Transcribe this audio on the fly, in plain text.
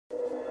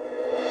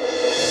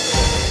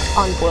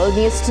on World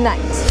News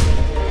Tonight.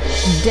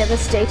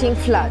 Devastating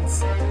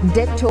floods.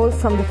 Death toll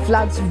from the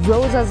floods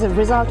rose as a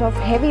result of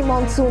heavy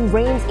monsoon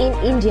rains in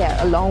India,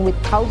 along with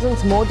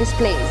thousands more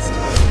displaced.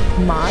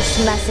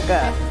 Mass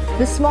massacre.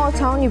 The small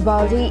town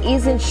Uvalde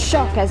is in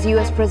shock as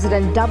US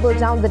President doubled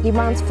down the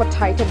demands for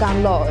tighter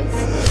gun laws.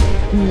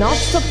 Not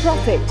for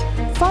profit.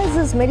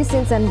 Pfizer's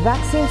medicines and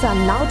vaccines are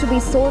now to be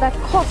sold at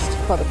cost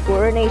for the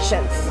poorer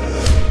nations.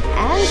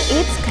 And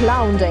it's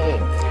Clown Day.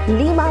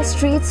 Lima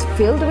streets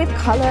filled with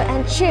color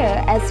and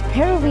cheer as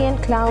Peruvian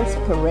clowns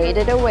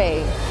paraded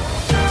away.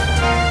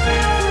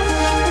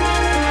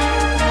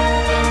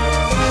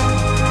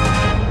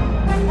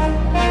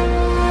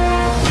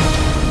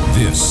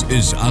 This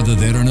is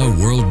Derana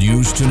World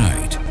News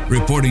Tonight.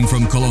 Reporting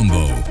from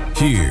Colombo,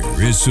 here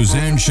is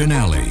Suzanne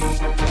Shanali.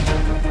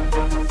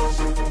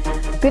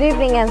 Good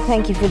evening and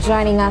thank you for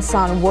joining us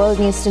on World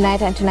News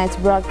Tonight. And tonight's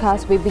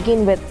broadcast, we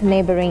begin with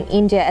neighboring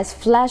India as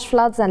flash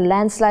floods and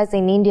landslides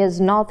in India's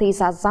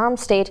northeast Assam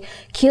state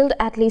killed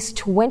at least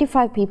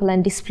 25 people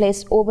and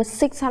displaced over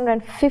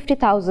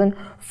 650,000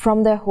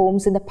 from their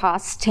homes in the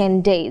past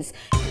 10 days.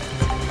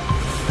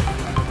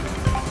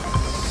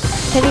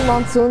 Heavy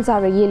monsoons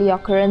are a yearly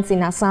occurrence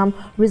in Assam,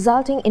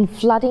 resulting in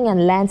flooding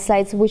and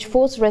landslides which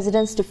force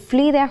residents to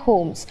flee their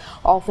homes,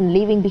 often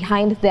leaving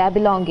behind their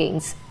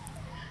belongings.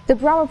 The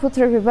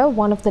Brahmaputra River,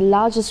 one of the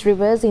largest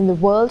rivers in the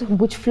world,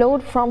 which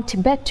flowed from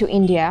Tibet to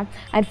India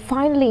and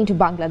finally into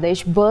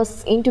Bangladesh,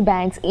 bursts into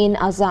banks in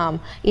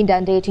Assam,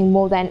 inundating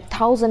more than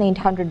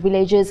 1,800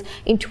 villages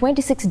in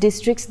 26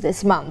 districts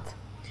this month.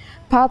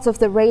 Parts of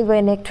the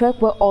railway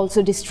network were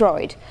also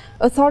destroyed.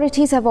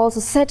 Authorities have also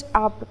set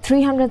up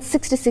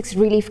 366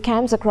 relief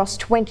camps across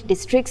 20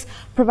 districts,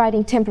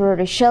 providing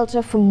temporary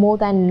shelter for more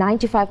than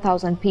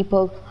 95,000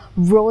 people.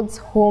 Roads,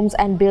 homes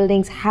and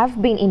buildings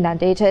have been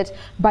inundated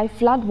by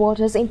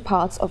floodwaters in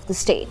parts of the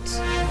state.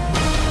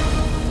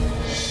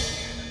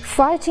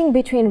 Fighting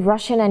between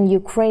Russian and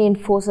Ukrainian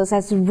forces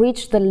has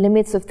reached the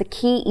limits of the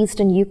key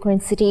eastern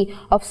Ukraine city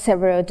of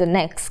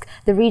Severodonetsk,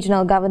 the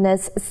regional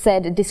governors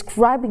said,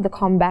 describing the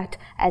combat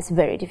as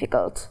very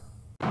difficult.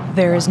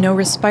 There is no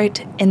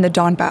respite in the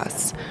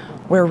Donbass,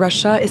 where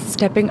Russia is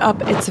stepping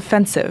up its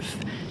offensive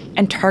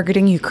and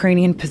targeting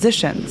Ukrainian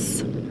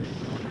positions.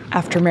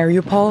 After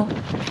Mariupol,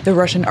 the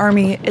Russian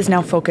army is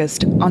now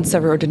focused on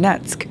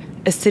Severodonetsk,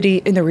 a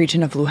city in the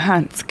region of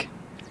Luhansk.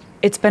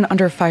 It's been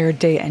under fire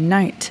day and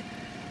night.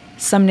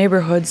 Some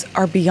neighborhoods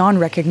are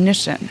beyond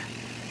recognition.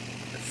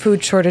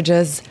 Food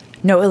shortages,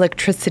 no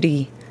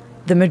electricity.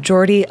 The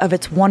majority of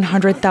its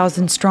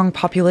 100,000-strong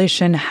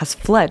population has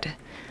fled,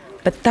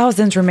 but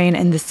thousands remain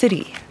in the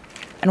city.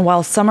 And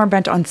while some are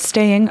bent on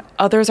staying,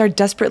 others are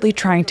desperately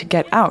trying to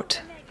get out.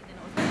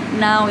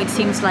 Now it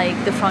seems like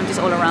the front is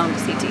all around the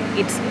city.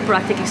 It's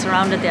practically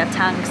surrounded. There are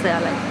tanks. There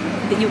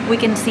are we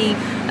can see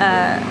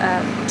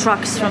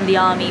trucks from the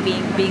army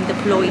being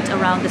deployed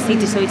around the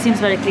city. So it seems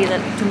very clear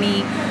that, to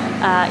me,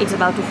 it's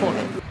about to fall.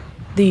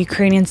 The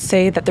Ukrainians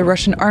say that the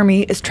Russian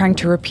army is trying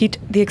to repeat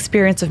the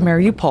experience of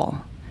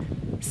Mariupol.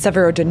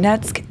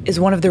 Severodonetsk is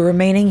one of the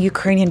remaining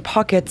Ukrainian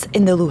pockets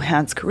in the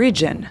Luhansk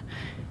region.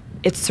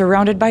 It's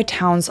surrounded by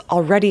towns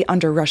already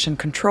under Russian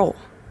control.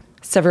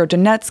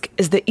 Severodonetsk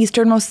is the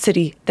easternmost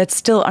city that's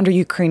still under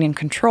Ukrainian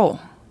control.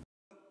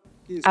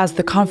 As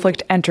the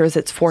conflict enters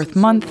its fourth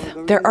month,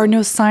 there are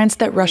no signs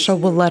that Russia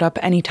will let up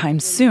anytime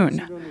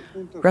soon.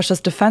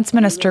 Russia's defense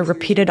minister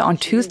repeated on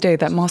Tuesday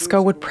that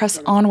Moscow would press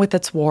on with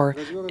its war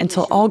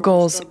until all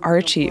goals are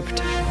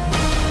achieved.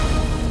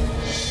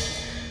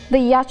 The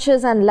yachts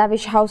and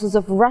lavish houses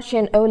of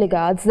Russian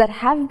oligarchs that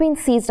have been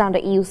seized under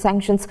EU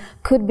sanctions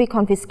could be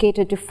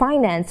confiscated to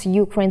finance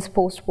Ukraine's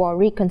post-war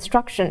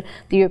reconstruction.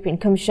 The European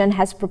Commission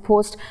has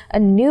proposed a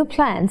new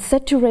plan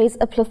set to raise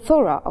a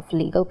plethora of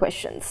legal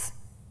questions.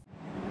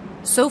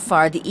 So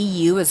far, the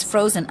EU has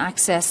frozen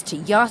access to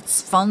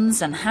yachts,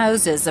 funds and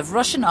houses of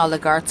Russian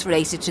oligarchs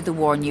related to the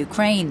war in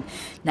Ukraine.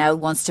 Now it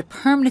wants to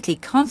permanently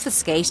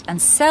confiscate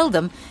and sell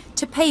them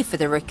to pay for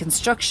the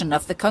reconstruction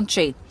of the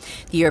country.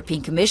 The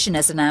European Commission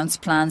has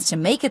announced plans to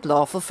make it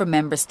lawful for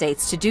member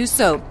states to do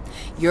so.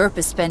 Europe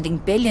is spending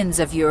billions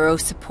of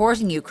euros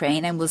supporting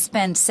Ukraine and will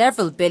spend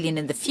several billion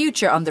in the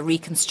future on the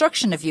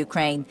reconstruction of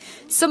Ukraine.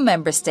 Some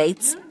member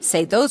states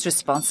say those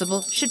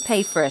responsible should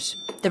pay for it.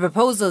 The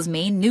proposals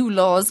mean new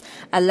laws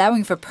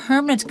allowing for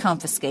permanent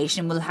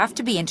confiscation will have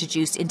to be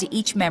introduced into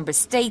each member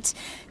state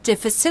to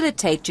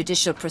facilitate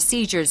judicial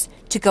procedures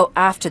to go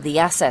after the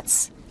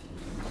assets.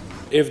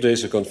 If there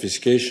is a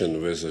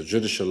confiscation with a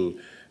judicial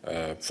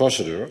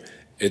procedure,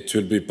 it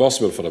will be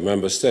possible for the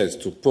member states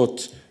to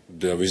put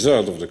the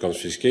result of the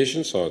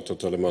confiscation, so a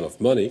total amount of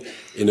money,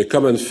 in a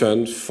common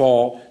fund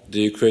for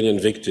the Ukrainian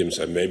victims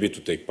and maybe to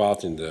take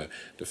part in the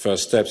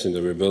first steps in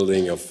the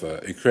rebuilding of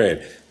Ukraine.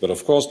 But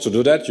of course, to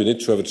do that, you need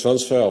to have a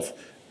transfer of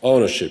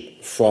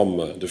ownership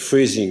from the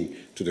freezing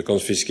to the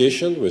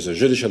confiscation. With a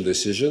judicial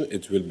decision,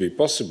 it will be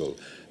possible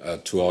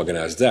to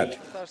organise that.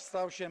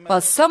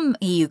 While some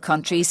EU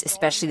countries,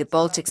 especially the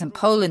Baltics and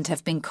Poland,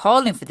 have been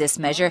calling for this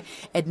measure,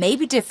 it may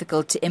be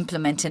difficult to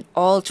implement in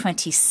all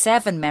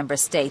 27 member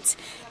states.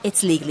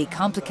 It's legally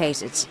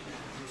complicated.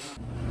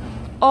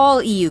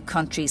 All EU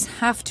countries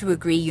have to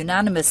agree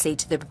unanimously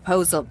to the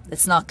proposal.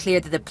 It's not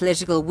clear that the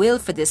political will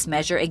for this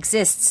measure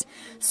exists.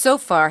 So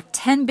far,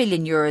 €10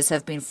 billion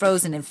have been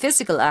frozen in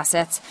physical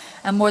assets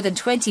and more than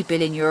 €20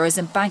 billion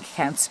in bank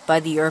accounts by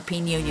the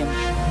European Union.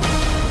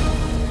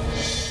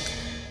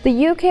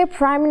 The UK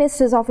Prime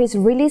Minister's office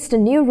released a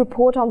new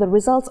report on the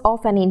results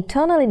of an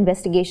internal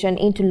investigation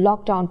into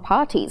lockdown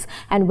parties.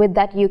 And with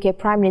that, UK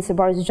Prime Minister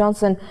Boris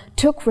Johnson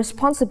took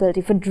responsibility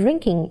for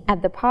drinking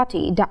at the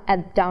party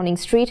at Downing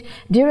Street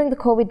during the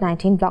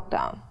COVID-19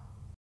 lockdown.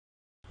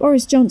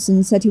 Boris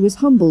Johnson said he was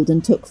humbled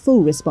and took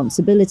full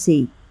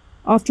responsibility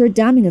after a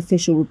damning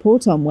official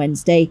report on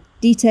Wednesday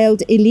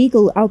detailed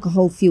illegal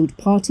alcohol-fuelled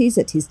parties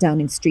at his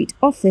Downing Street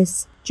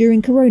office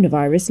during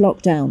coronavirus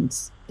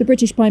lockdowns. The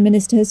British Prime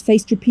Minister has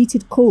faced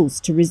repeated calls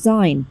to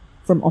resign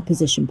from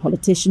opposition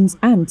politicians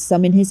and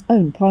some in his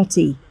own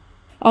party,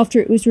 after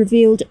it was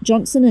revealed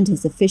Johnson and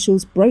his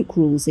officials broke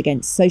rules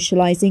against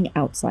socialising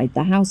outside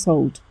the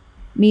household.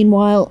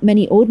 Meanwhile,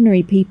 many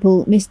ordinary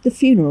people missed the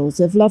funerals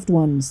of loved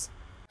ones.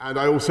 And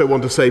I also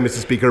want to say,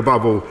 Mr. Speaker,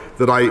 above all,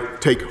 that I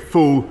take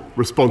full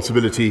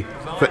responsibility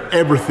for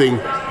everything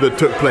that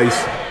took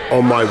place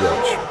on my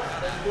watch.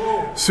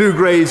 Sue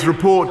Gray's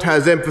report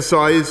has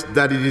emphasised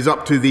that it is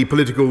up to the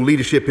political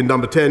leadership in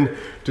Number 10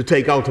 to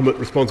take ultimate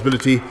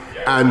responsibility,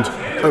 and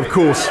of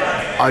course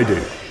I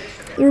do.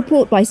 The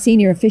report by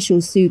senior official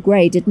Sue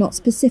Gray did not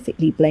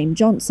specifically blame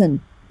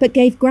Johnson, but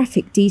gave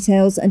graphic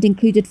details and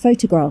included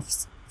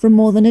photographs from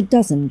more than a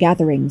dozen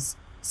gatherings,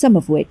 some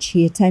of which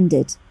he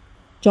attended.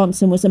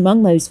 Johnson was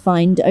among those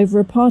fined over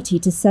a party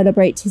to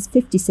celebrate his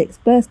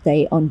 56th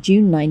birthday on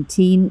June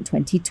 19,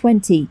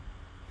 2020.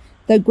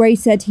 Though Gray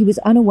said he was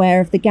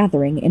unaware of the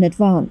gathering in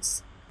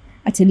advance.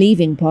 At a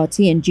leaving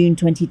party in June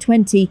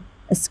 2020,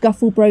 a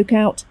scuffle broke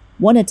out,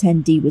 one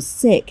attendee was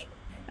sick,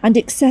 and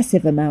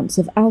excessive amounts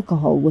of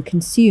alcohol were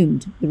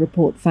consumed, the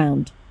report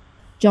found.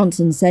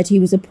 Johnson said he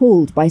was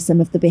appalled by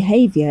some of the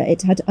behaviour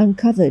it had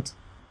uncovered.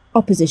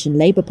 Opposition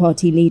Labour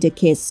Party leader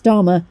Keir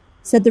Starmer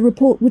said the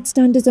report would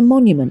stand as a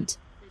monument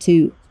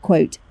to,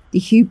 quote, the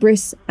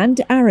hubris and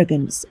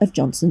arrogance of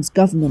Johnson's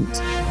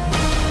government.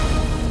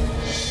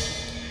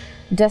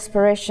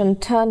 Desperation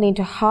turned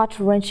into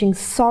heart-wrenching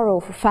sorrow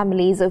for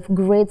families of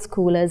grade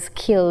schoolers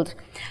killed.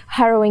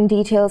 Harrowing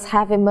details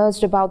have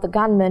emerged about the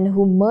gunman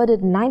who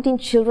murdered 19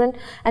 children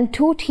and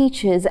 2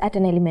 teachers at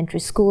an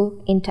elementary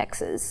school in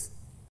Texas.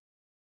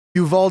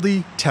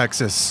 Uvalde,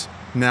 Texas,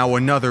 now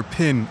another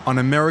pin on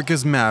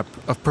America's map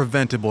of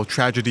preventable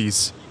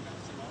tragedies.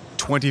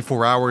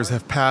 24 hours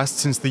have passed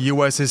since the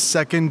U.S.'s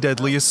second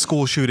deadliest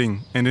school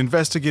shooting, and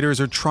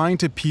investigators are trying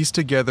to piece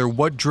together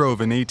what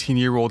drove an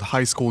 18-year-old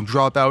high school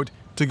dropout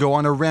to go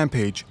on a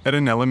rampage at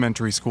an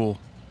elementary school.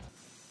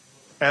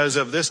 As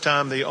of this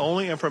time, the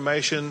only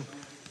information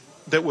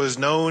that was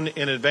known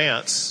in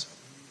advance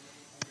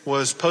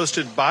was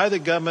posted by the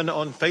gunman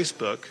on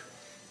Facebook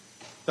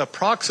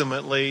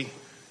approximately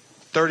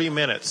 30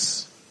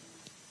 minutes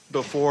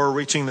before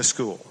reaching the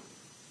school.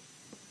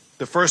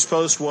 The first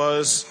post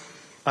was,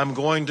 "I'm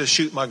going to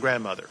shoot my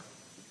grandmother."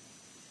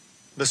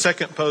 The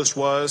second post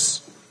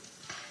was,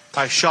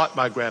 "I shot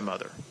my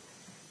grandmother."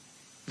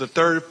 The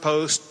third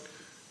post,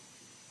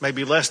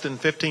 maybe less than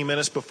 15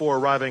 minutes before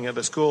arriving at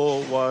the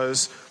school,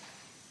 was,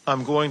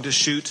 "I'm going to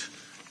shoot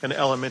an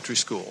elementary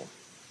school."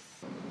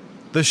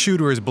 The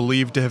shooter is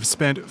believed to have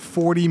spent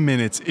 40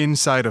 minutes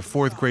inside a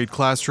 4th grade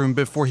classroom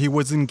before he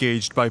was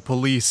engaged by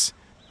police.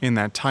 In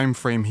that time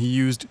frame, he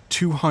used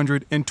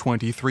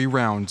 223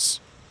 rounds.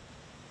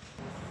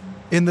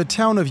 In the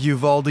town of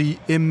Uvalde,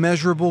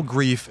 immeasurable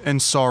grief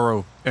and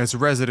sorrow as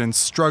residents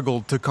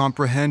struggled to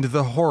comprehend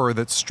the horror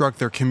that struck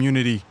their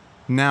community,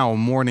 now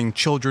mourning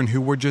children who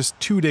were just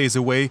 2 days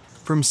away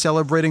from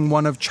celebrating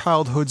one of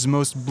childhood's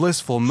most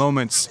blissful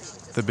moments,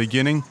 the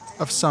beginning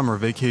of summer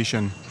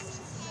vacation.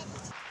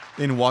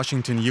 In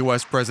Washington,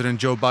 U.S. President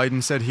Joe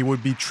Biden said he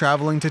would be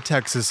traveling to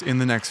Texas in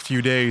the next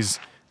few days.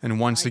 And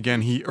once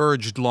again, he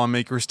urged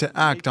lawmakers to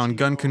act on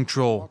gun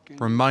control,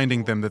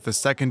 reminding them that the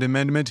Second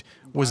Amendment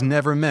was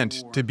never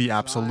meant to be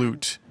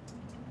absolute.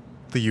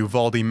 The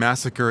Uvalde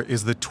massacre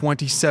is the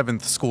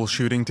 27th school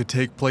shooting to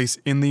take place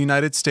in the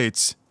United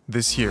States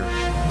this year.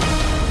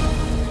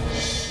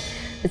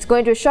 It's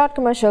going to a short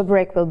commercial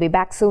break. We'll be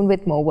back soon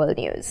with more world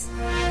news.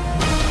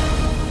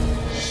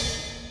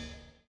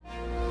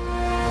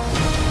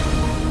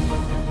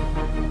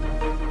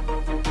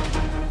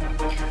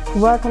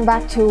 Welcome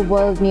back to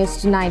World News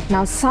Tonight.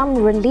 Now, some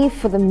relief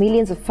for the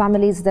millions of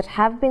families that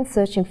have been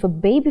searching for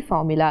baby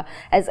formula,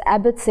 as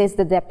Abbott says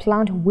that their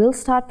plant will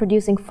start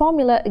producing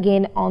formula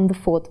again on the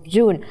 4th of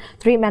June.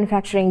 3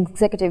 manufacturing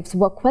executives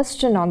were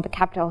questioned on the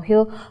Capitol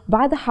Hill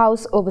by the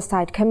House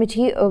Oversight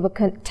Committee over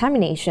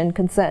contamination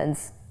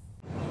concerns.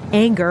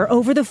 Anger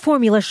over the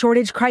formula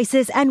shortage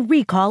crisis and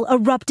recall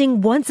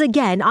erupting once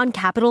again on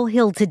Capitol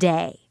Hill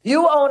today.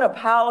 You owe an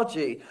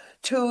apology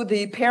to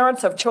the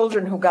parents of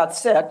children who got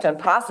sick and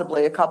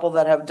possibly a couple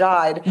that have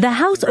died. The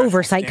House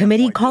Oversight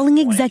Committee calling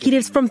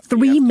executives from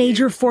 3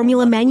 major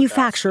formula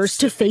manufacturers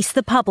to face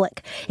the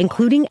public,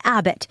 including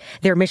Abbott.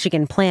 Their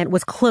Michigan plant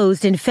was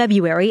closed in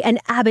February, and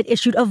Abbott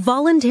issued a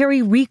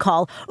voluntary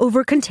recall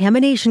over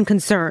contamination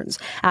concerns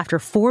after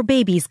 4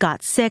 babies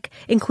got sick,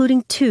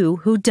 including 2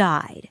 who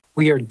died.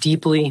 We are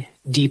deeply,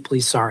 deeply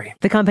sorry.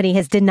 The company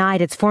has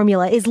denied its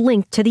formula is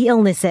linked to the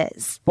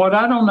illnesses. What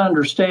I don't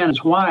understand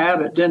is why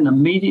Abbott didn't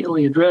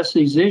immediately address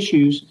these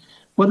issues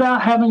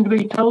without having to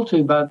be told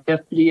to by the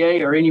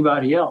FDA or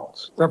anybody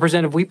else.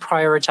 Representative, we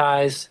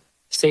prioritize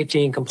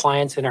safety and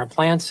compliance in our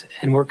plants,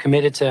 and we're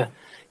committed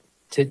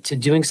to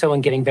doing so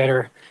and getting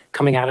better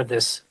coming out of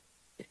this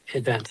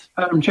event.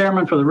 Madam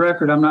Chairman, for the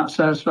record, I'm not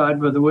satisfied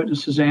with the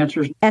witnesses'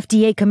 answers.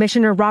 FDA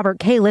Commissioner Robert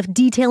Califf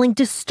detailing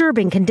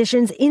disturbing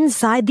conditions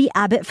inside the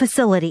Abbott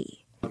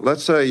facility.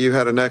 Let's say you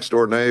had a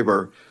next-door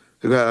neighbor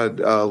who had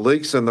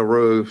leaks in the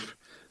roof.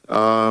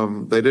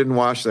 They didn't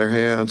wash their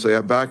hands. They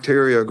had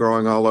bacteria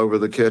growing all over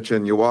the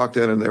kitchen. You walked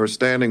in and there was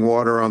standing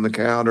water on the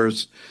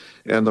counters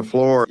and the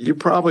floor. You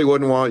probably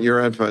wouldn't want your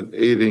infant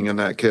eating in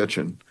that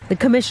kitchen. The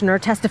commissioner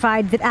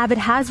testified that Abbott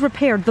has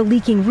repaired the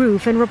leaking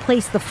roof and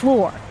replaced the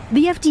floor.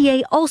 The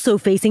FDA also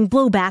facing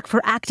blowback for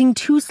acting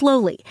too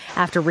slowly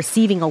after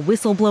receiving a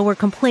whistleblower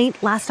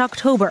complaint last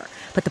October.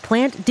 But the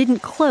plant didn't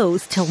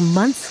close till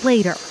months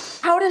later.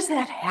 How does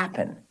that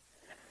happen?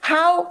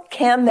 How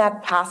can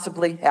that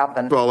possibly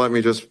happen? Well, let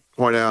me just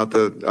point out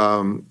that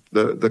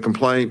the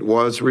complaint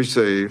was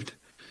received.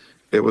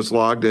 It was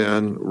logged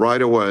in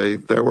right away.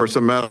 There were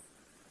some medical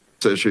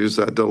issues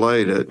that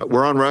delayed it.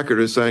 We're on record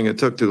as saying it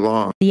took too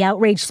long. The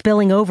outrage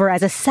spilling over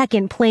as a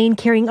second plane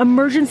carrying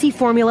emergency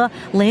formula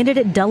landed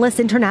at Dulles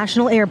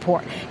International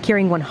Airport,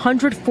 carrying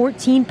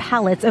 114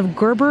 pallets of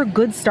Gerber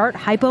Good Start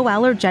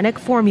hypoallergenic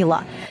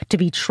formula to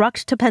be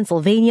trucked to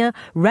Pennsylvania,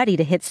 ready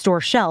to hit store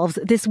shelves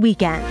this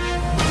weekend.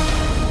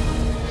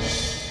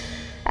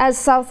 As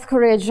South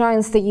Korea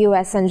joins the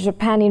US and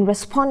Japan in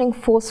responding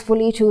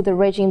forcefully to the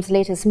regime's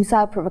latest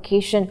missile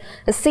provocation,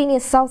 a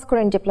senior South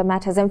Korean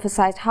diplomat has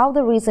emphasized how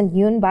the recent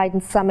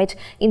UN-Biden summit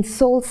in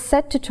Seoul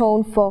set the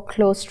tone for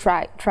close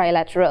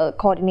trilateral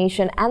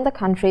coordination and the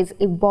country's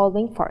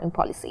evolving foreign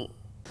policy.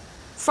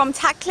 From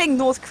tackling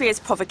North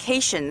Korea's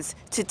provocations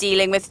to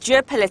dealing with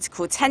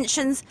geopolitical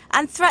tensions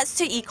and threats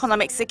to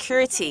economic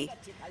security,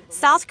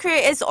 South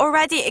Korea is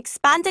already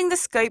expanding the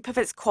scope of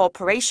its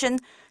cooperation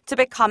to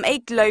become a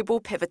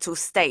global pivotal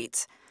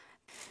state.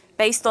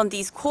 Based on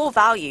these core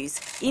values,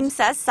 Im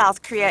says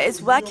South Korea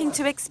is working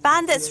to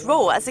expand its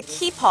role as a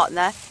key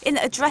partner in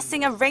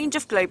addressing a range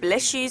of global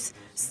issues,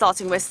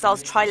 starting with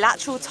Seoul's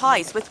trilateral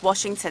ties with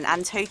Washington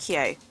and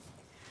Tokyo.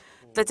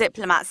 The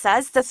diplomat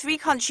says the 3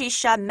 countries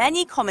share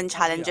many common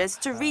challenges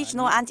to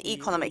regional and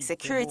economic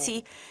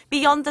security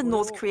beyond the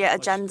North Korea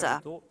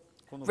agenda.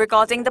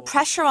 Regarding the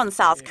pressure on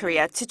South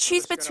Korea to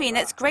choose between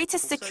its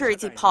greatest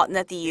security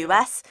partner, the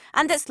US,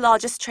 and its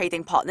largest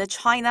trading partner,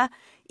 China,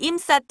 Im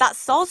said that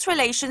Seoul's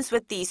relations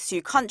with these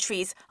 2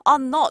 countries are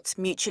not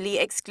mutually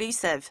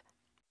exclusive.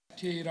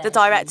 The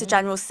Director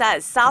General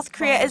says South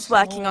Korea is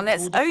working on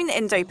its own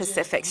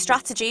Indo-Pacific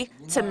strategy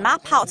to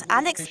map out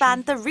and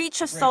expand the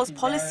reach of Seoul's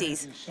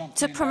policies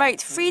to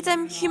promote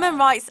freedom, human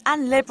rights,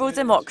 and liberal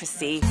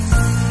democracy.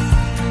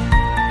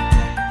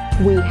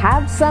 We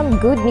have some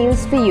good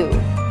news for you.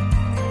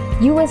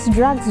 US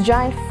drugs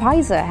giant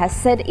Pfizer has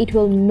said it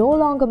will no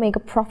longer make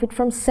a profit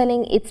from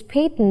selling its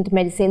patent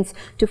medicines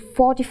to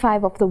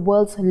 45 of the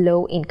world's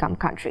low-income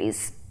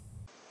countries.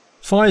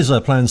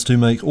 Pfizer plans to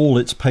make all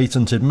its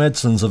patented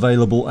medicines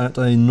available at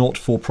a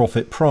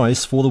not-for-profit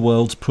price for the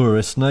world's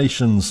poorest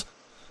nations.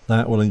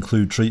 That will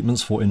include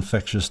treatments for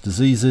infectious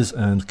diseases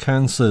and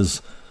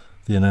cancers.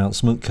 The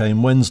announcement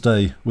came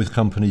Wednesday, with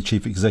company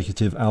chief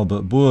executive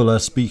Albert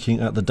Bourla speaking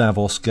at the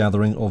Davos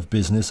gathering of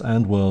business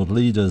and world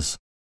leaders.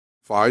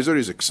 Pfizer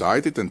is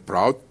excited and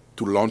proud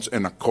to launch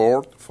an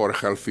accord for a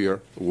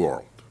healthier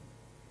world.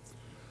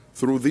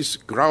 Through this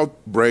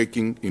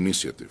groundbreaking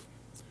initiative,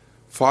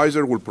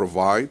 Pfizer will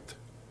provide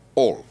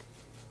all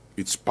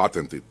its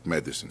patented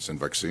medicines and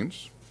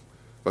vaccines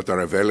that are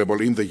available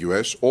in the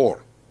US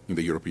or in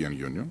the European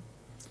Union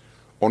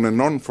on a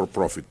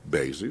non-for-profit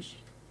basis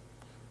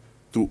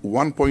to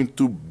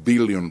 1.2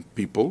 billion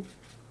people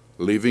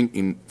living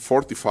in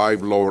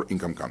 45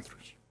 lower-income countries.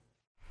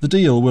 The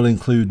deal will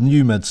include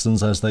new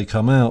medicines as they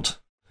come out.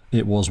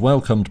 It was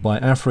welcomed by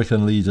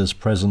African leaders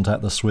present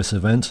at the Swiss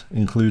event,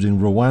 including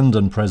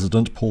Rwandan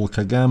President Paul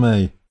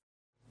Kagame.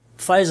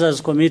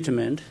 Pfizer's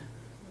commitment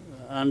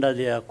under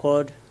the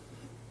Accord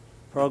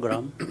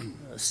program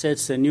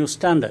sets a new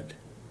standard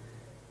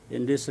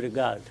in this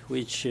regard,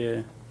 which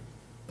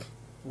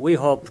we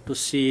hope to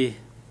see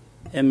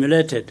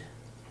emulated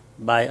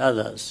by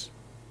others,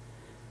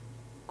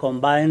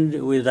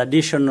 combined with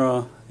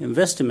additional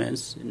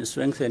investments in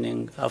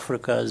strengthening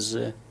Africa's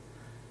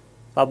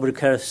public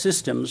health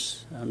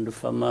systems and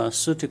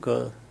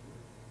pharmaceutical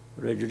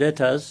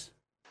regulators.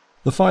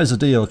 The Pfizer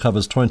deal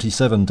covers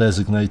 27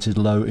 designated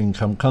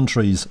low-income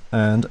countries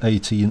and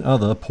 18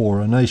 other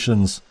poorer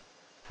nations.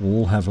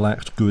 All have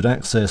lacked good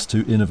access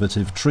to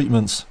innovative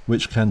treatments,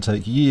 which can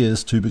take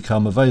years to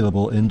become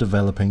available in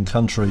developing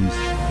countries.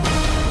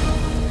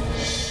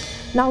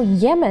 Now,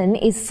 Yemen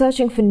is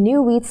searching for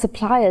new wheat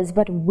suppliers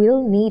but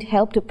will need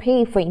help to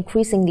pay for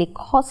increasingly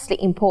costly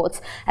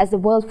imports as the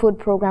World Food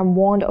Programme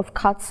warned of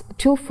cuts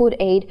to food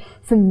aid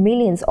for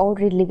millions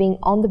already living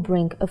on the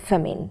brink of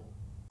famine.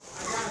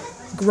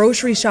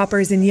 Grocery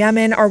shoppers in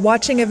Yemen are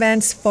watching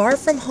events far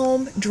from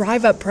home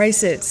drive up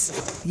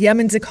prices.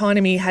 Yemen's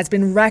economy has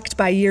been wrecked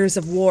by years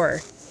of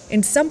war.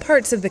 In some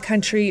parts of the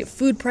country,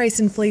 food price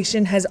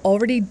inflation has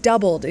already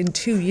doubled in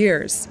 2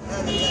 years.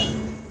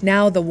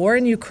 Now, the war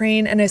in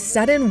Ukraine and a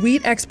sudden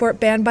wheat export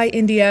ban by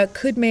India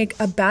could make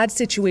a bad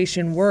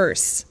situation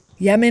worse.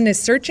 Yemen is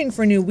searching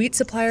for new wheat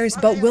suppliers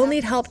but will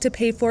need help to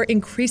pay for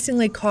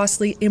increasingly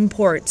costly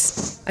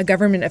imports, a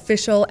government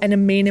official and a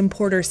main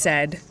importer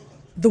said.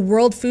 The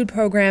World Food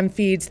Programme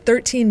feeds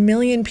 13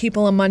 million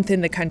people a month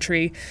in the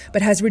country,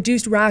 but has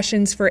reduced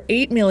rations for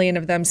 8 million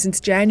of them since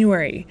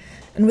January.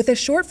 And with a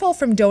shortfall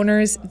from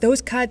donors,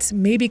 those cuts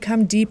may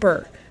become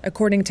deeper,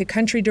 according to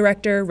country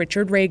director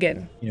Richard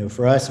Reagan.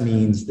 For us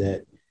means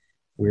that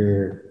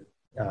we're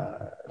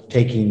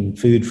taking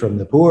food from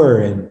the poor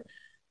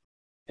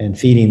and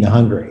feeding the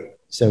hungry.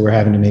 So we're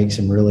having to make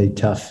some really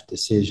tough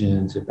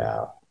decisions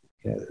about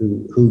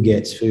who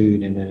gets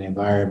food in an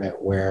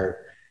environment where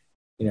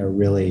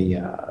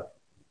really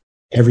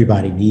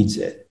everybody needs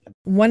it.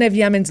 One of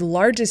Yemen's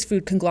largest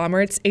food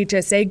conglomerates,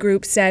 HSA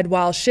Group, said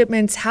while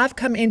shipments have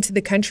come into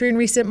the country in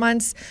recent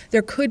months,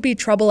 there could be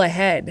trouble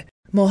ahead.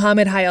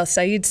 Mohammed Hayal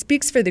Saeed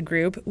speaks for the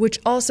group, which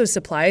also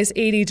supplies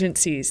aid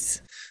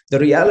agencies. The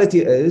reality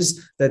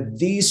is that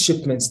these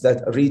shipments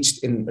that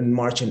reached in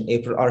March and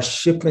April are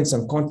shipments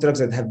and contracts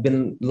that have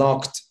been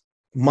locked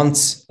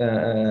months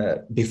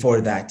before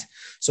that.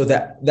 So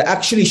the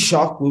actually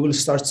shock, we will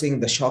start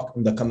seeing the shock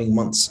in the coming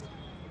months.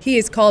 He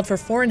has called for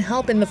foreign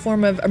help in the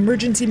form of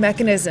emergency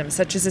mechanisms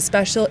such as a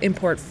special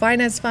import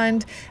finance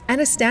fund and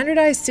a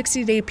standardized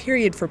 60-day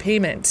period for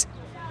payment.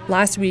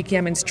 Last week,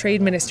 Yemen's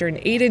trade minister in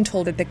Aden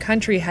told it the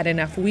country had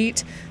enough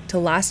wheat to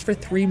last for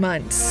 3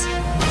 months.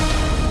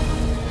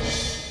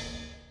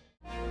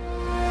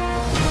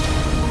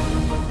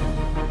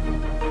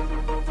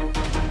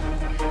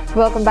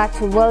 Welcome back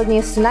to World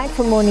News Tonight.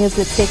 For more news,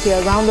 let's take you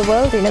around the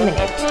world in a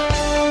minute.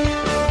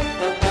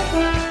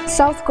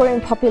 South Korean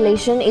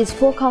population is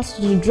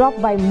forecasted to drop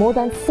by more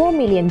than 4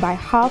 million by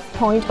half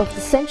point of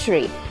the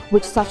century.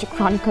 With such a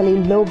chronically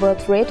low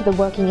birth rate, the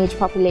working age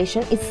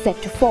population is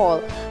set to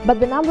fall, but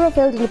the number of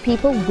elderly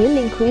people will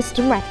increase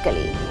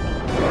dramatically.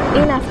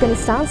 In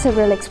Afghanistan,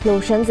 several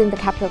explosions in the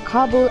capital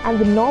Kabul and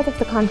the north of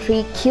the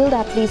country killed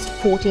at least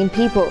 14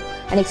 people.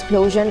 An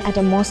explosion at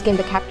a mosque in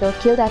the capital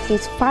killed at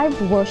least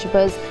 5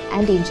 worshippers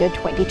and injured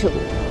 22.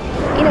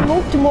 In a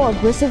move to more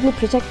aggressively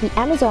protect the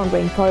Amazon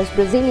rainforest,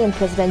 Brazilian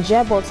President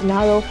Jair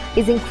Bolsonaro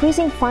is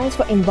increasing fines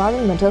for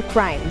environmental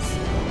crimes.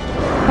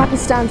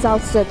 Pakistan's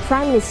ousted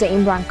Prime Minister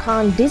Imran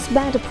Khan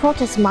disbanded a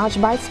protest march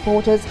by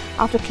supporters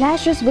after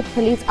clashes with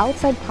police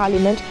outside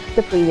Parliament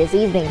the previous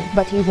evening,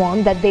 but he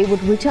warned that they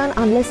would return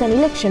unless an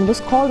election was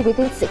called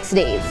within 6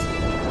 days.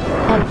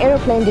 An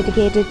aeroplane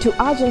dedicated to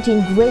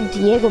Argentine great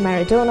Diego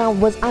Maradona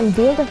was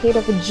unveiled ahead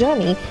of a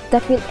journey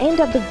that will end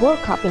up the World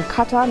Cup in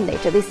Qatar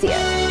later this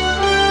year.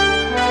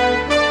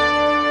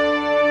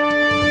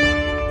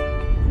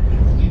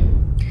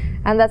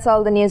 And that's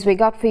all the news we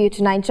got for you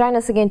tonight. Join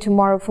us again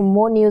tomorrow for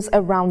more news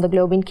around the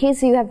globe. In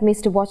case you have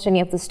missed to watch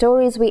any of the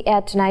stories we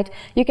aired tonight,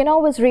 you can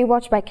always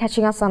rewatch by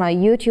catching us on our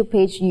YouTube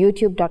page,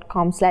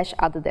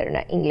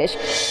 youtube.com/Derana English.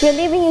 We're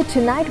leaving you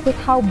tonight with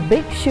how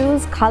big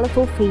shoes,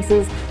 colorful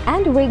faces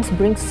and wigs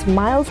bring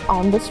smiles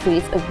on the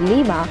streets of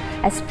Lima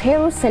as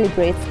Peru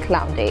celebrates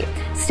Clown Day.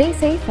 Stay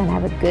safe and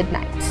have a good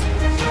night.